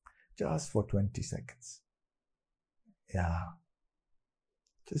 Just for 20 seconds. Yeah.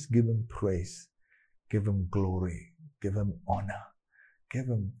 Just give him praise. Give him glory. Give him honor. Give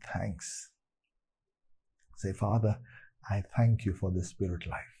him thanks. Say, Father, I thank you for the spirit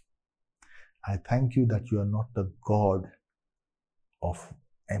life. I thank you that you are not the God of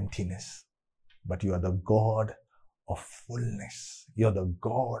emptiness, but you are the God of fullness. You're the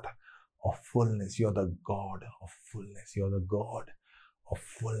God of fullness. You're the God of fullness. You're the God of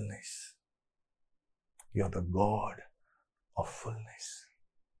fullness. You're the God of fullness.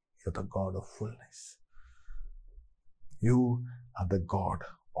 You're the God of fullness. You are the God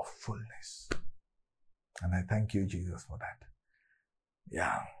of fullness. And I thank you, Jesus, for that.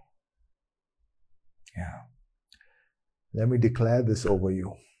 Yeah. Let me declare this over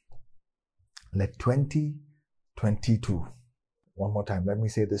you. Let 2022, one more time, let me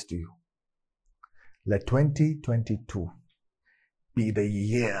say this to you. Let 2022 be the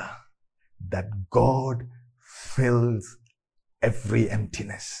year that God fills every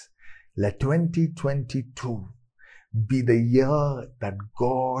emptiness. Let 2022 be the year that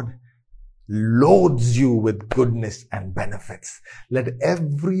God loads you with goodness and benefits. Let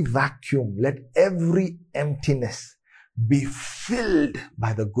every vacuum, let every emptiness be filled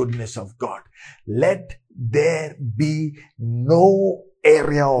by the goodness of God. Let there be no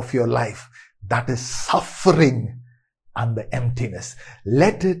area of your life that is suffering under emptiness.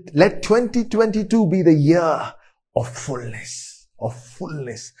 Let 2022 be the year of fullness, of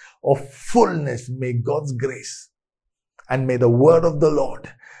fullness, of fullness. May God's grace and may the word of the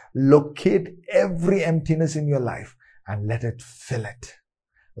Lord, Locate every emptiness in your life and let it fill it.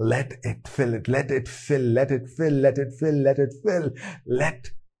 Let it fill it. Let it fill. Let it fill. Let it fill. Let it fill.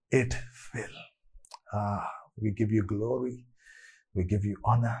 Let it fill. We give you glory. We give you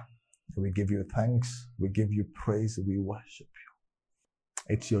honor. We give you thanks. We give you praise. We worship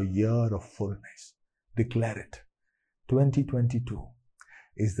you. It's your year of fullness. Declare it. 2022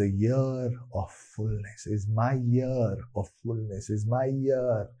 is the year of fullness. Is my year of fullness. Is my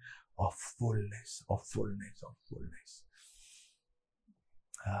year of fullness. Of fullness. Of fullness.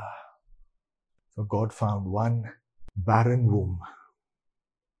 So God found one barren womb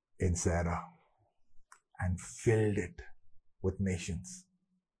in Sarah and filled it with nations.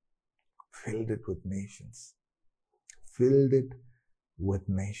 Filled it with nations. Filled it with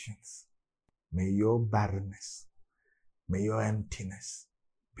nations. May your barrenness, may your emptiness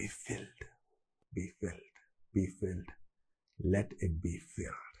be filled. Be filled. Be filled. Let it be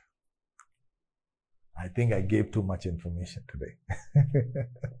filled. I think I gave too much information today.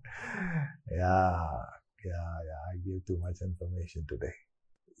 I gave too much information today.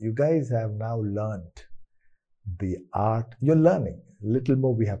 You guys have now learned the art. You're learning. Little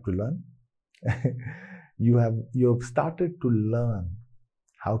more we have to learn. You have started to learn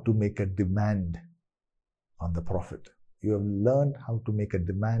how to make a demand on the prophet. You have learned how to make a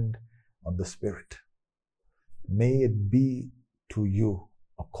demand on the Spirit. May it be to you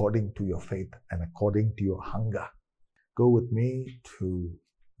according to your faith and according to your hunger. Go with me to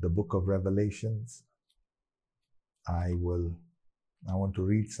the book of Revelations. I want to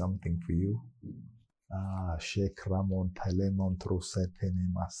read something for you.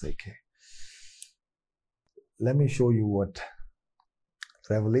 Let me show you what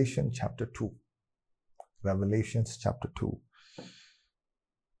Revelation chapter 2. Revelations chapter 2.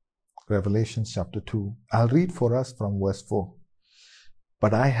 Revelations chapter 2. I'll read for us from verse 4.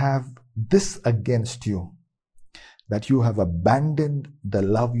 But I have this against you, that you have abandoned the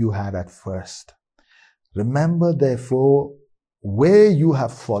love you had at first. Remember, therefore, where you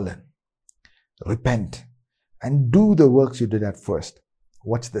have fallen. Repent and do the works you did at first.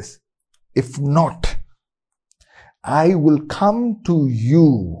 Watch this. If not, I will come to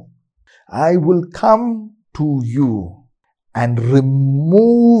you. I will come to you and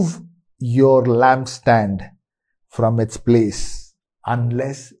remove your lampstand from its place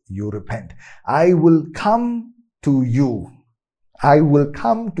unless you repent. I will come to you. I will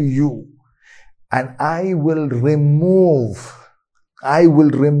come to you and I will remove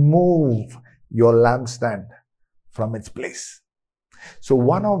your lampstand from its place. So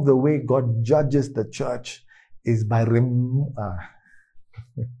one of the way God judges the church is by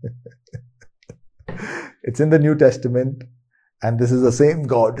It's in the New Testament, and this is the same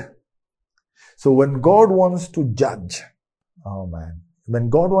God. So when God wants to judge, when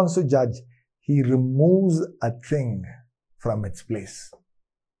God wants to judge, He removes a thing from its place,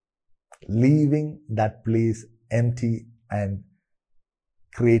 leaving that place empty and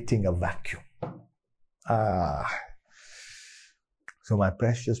creating a vacuum. So my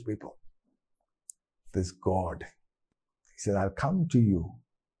precious people, this God, He said, I'll come to you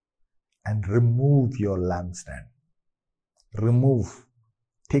and remove your lampstand.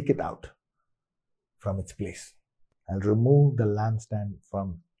 Take it out from its place. I'll remove the lampstand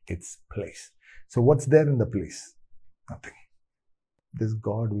from its place. So what's there in the place? Nothing. This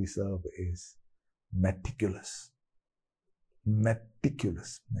God we serve is meticulous.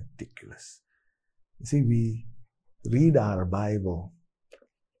 Meticulous. You see, we read our Bible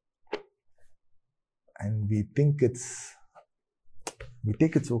and we take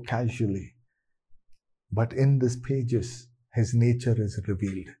it so casually. But in these pages, His nature is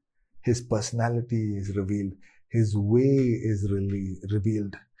revealed. His personality is revealed. His way is really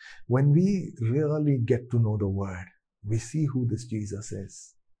revealed. When we really get to know the Word, we see who this Jesus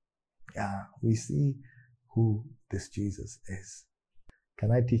is. We see who this Jesus is.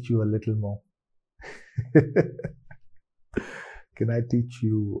 Can I teach you a little more? Can I teach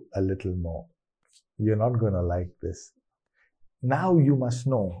you a little more? You're not going to like this. Now you must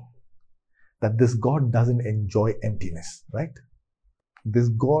know that this God doesn't enjoy emptiness, right? This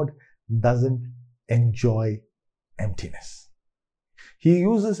God doesn't enjoy emptiness. He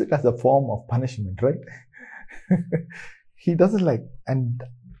uses it as a form of punishment, right? He doesn't like,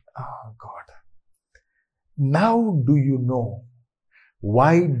 God. Now do you know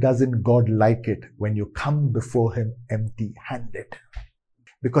why doesn't God like it when you come before Him empty-handed?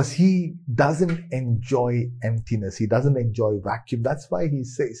 Because He doesn't enjoy emptiness. He doesn't enjoy vacuum. That's why He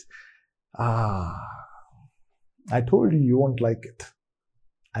says, I told you won't like it.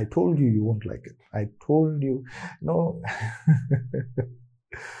 I told you won't like it. I told you, no.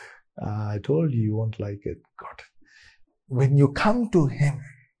 I told you won't like it. God. When you come to Him,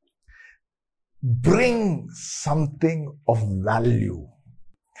 bring something of value.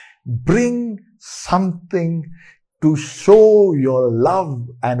 Bring something to show your love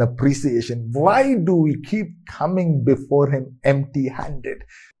and appreciation. Why do we keep coming before Him empty-handed?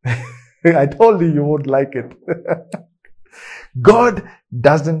 I told you won't like it. God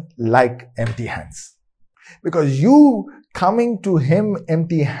doesn't like empty hands. Because you coming to Him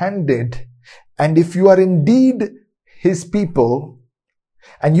empty-handed, and if you are indeed His people,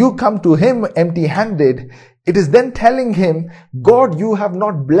 and you come to Him empty-handed, it is then telling Him, God, you have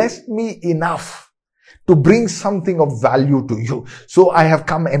not blessed me enough to bring something of value to you. So I have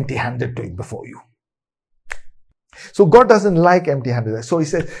come empty-handed to before you. So God doesn't like empty-handed. So He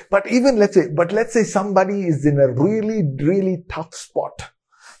says, but let's say somebody is in a really, really tough spot.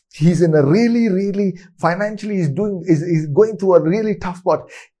 He's in a really financially is going through a really tough spot.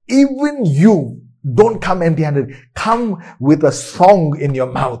 Even you don't come empty-handed. Come with a song in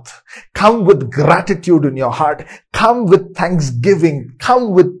your mouth. Come with gratitude in your heart. Come with thanksgiving.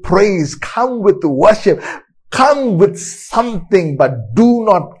 Come with praise. Come with worship. Come with something, but do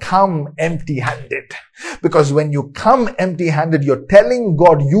not come empty-handed. Because when you come empty-handed, you're telling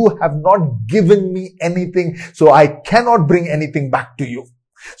God, you have not given me anything, so I cannot bring anything back to you.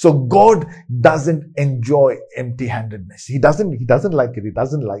 So God doesn't enjoy empty-handedness. He doesn't like it. He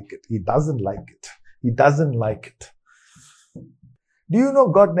doesn't like it. He doesn't like it. He doesn't like it. Do you know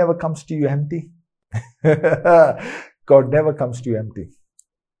God never comes to you empty? God never comes to you empty.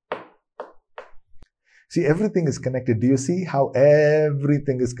 See, everything is connected. Do you see how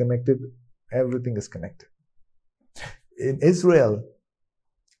everything is connected? Everything is connected. In Israel,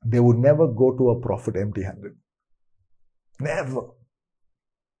 they would never go to a prophet empty-handed. Never.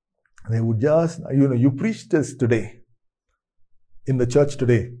 They would just, you preach this today in the church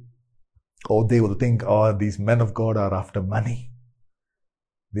today. Or they will think, oh, these men of God are after money.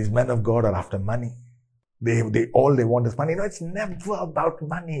 These men of God are after money. All they want is money. No, it's never about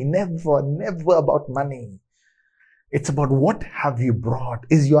money. Never about money. It's about what have you brought?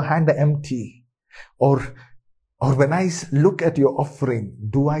 Is your hand empty? Or when I look at your offering,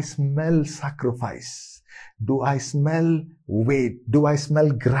 do I smell sacrifice? Do I smell weight? Do I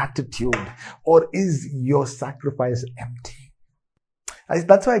smell gratitude? Or is your sacrifice empty?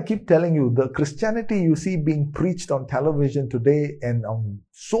 That's why I keep telling you, the Christianity you see being preached on television today and on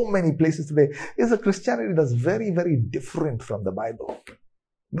so many places today is a Christianity that's very, very different from the Bible.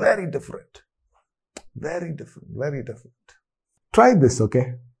 Very different. Very different. Very different. Try this,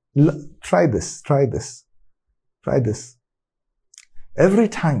 okay? Try this. Every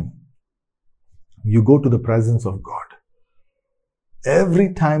time you go to the presence of God,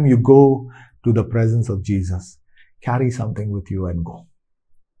 every time you go to the presence of Jesus, carry something with you and go.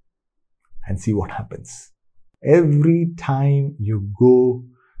 And see what happens. Every time you go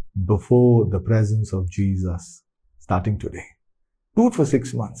before the presence of Jesus, starting today, do it for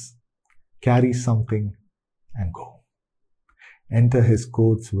 6 months. Carry something and go. Enter His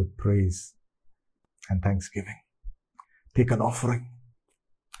courts with praise and thanksgiving. Take an offering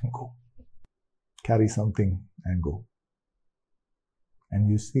and go. Carry something and go. And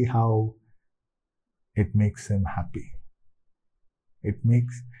you see how it makes Him happy.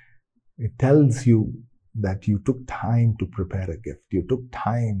 It tells you that you took time to prepare a gift. You took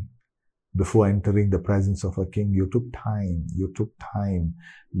time before entering the presence of a king. You took time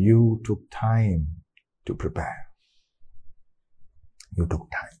to prepare. You took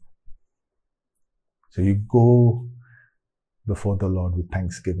time. So you go before the Lord with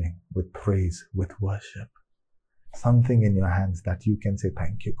thanksgiving, with praise, with worship. Something in your hands that you can say,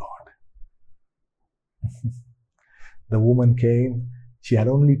 thank you, God. The woman came. She had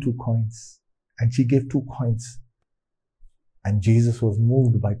only 2 coins, and she gave 2 coins. And Jesus was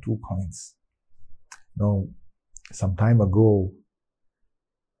moved by 2 coins. Now, some time ago,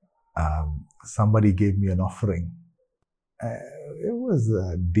 somebody gave me an offering. It was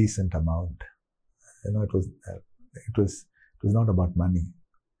a decent amount. It was not about money.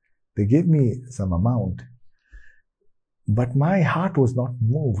 They gave me some amount, but my heart was not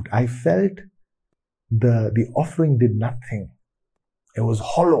moved. I felt the offering did nothing. It was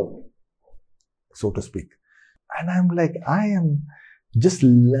hollow, so to speak. And I'm like, I am just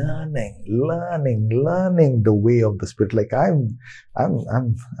learning the way of the Spirit. Like I'm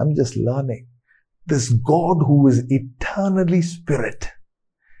just learning. This God who is eternally Spirit,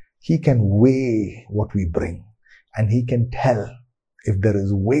 He can weigh what we bring, and He can tell if there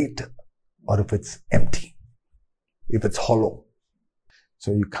is weight or if it's empty, if it's hollow.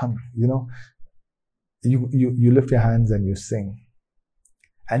 So you come, you lift your hands and you sing.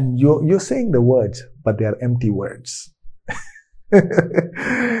 And you're saying the words, but they are empty words.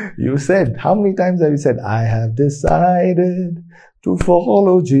 You said, how many times have you said, I have decided to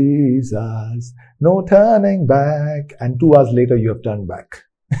follow Jesus, no turning back. And 2 hours later, you have turned back.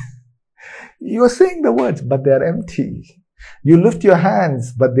 You're saying the words, but they are empty. You lift your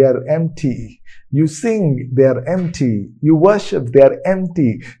hands, but they are empty. You sing, they are empty. You worship, they are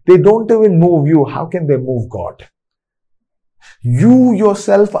empty. They don't even move you. How can they move God? You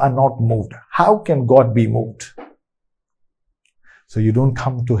yourself are not moved. How can God be moved? So you don't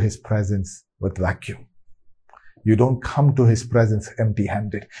come to His presence with vacuum. You don't come to His presence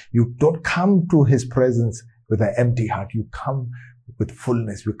empty-handed. You don't come to His presence with an empty heart. You come with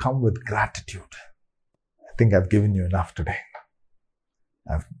fullness. You come with gratitude. I think I've given you enough today.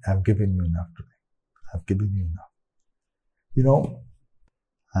 I've given you enough today. I've given you enough. You know,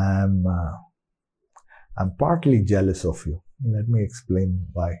 I'm partly jealous of you. Let me explain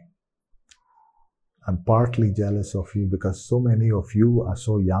why. I'm partly jealous of you because so many of you are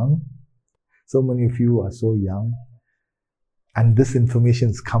so young. So many of you are so young. And this information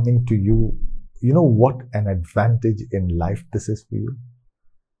is coming to you. You know what an advantage in life this is for you?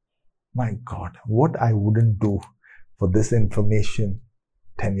 My God, what I wouldn't do for this information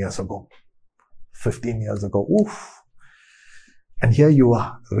 10 years ago, 15 years ago. Oof. And here you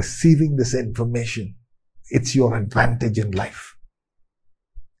are receiving this information. It's your advantage in life.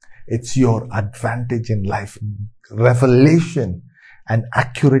 It's your advantage in life. Revelation and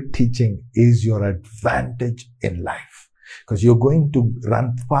accurate teaching is your advantage in life. Because you're going to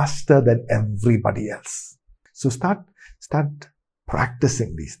run faster than everybody else. So start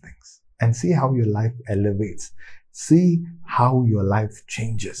practicing these things and see how your life elevates. See how your life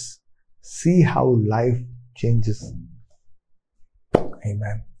changes. See how life changes.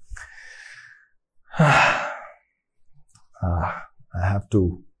 Amen. I have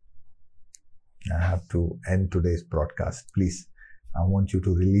to end today's broadcast. Please, I want you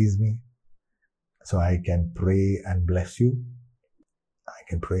to release me so I can pray and bless you. I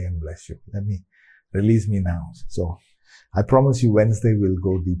can pray and bless you. Let me release me now. So I promise you Wednesday we'll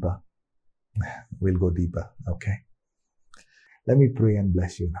go deeper. We'll go deeper. Okay. Let me pray and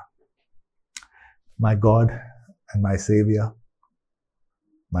bless you now. My God and my Savior,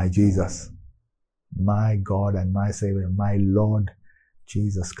 my Jesus, my God and my Savior, my Lord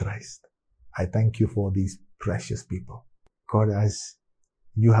Jesus Christ. I thank you for these precious people. God, as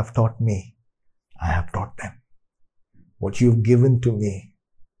you have taught me, I have taught them. What you've given to me,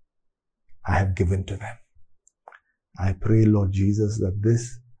 I have given to them. I pray, Lord Jesus, that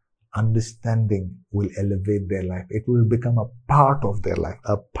this understanding will elevate their life. It will become a part of their life,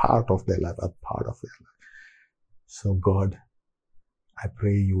 a part of their life, a part of their life. So God, I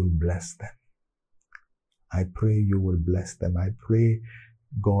pray you will bless them. I pray you will bless them. I pray,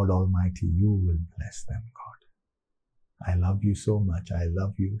 God Almighty, you will bless them, God. I love you so much. I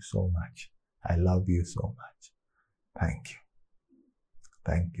love you so much. I love you so much. Thank you.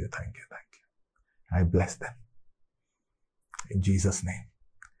 Thank you, thank you, thank you. I bless them. In Jesus' name.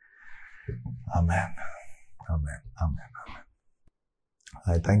 Amen. Amen. Amen. Amen.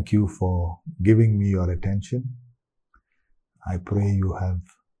 I thank you for giving me your attention. I pray you have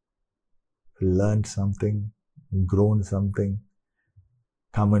learned something, grown something,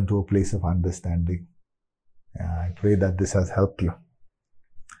 come into a place of understanding. I pray that this has helped you.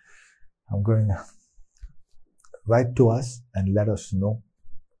 I'm going to write to us and let us know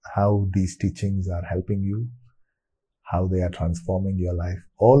how these teachings are helping you, how they are transforming your life.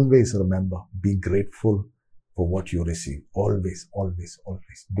 Always remember, be grateful for what you receive. Always, always,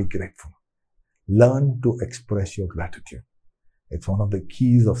 always be grateful. Learn to express your gratitude. It's one of the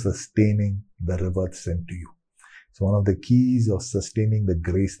keys of sustaining the river sent to you. It's one of the keys of sustaining the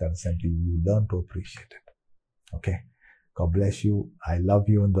grace that is sent to you. You learn to appreciate it. Okay? God bless you. I love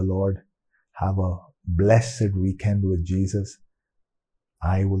you in the Lord. Have a blessed weekend with Jesus.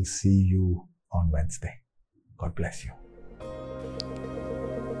 I will see you on Wednesday. God bless you.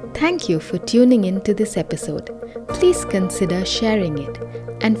 Thank you for tuning in to this episode. Please consider sharing it.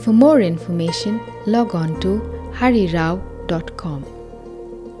 And for more information, log on to harirao.com.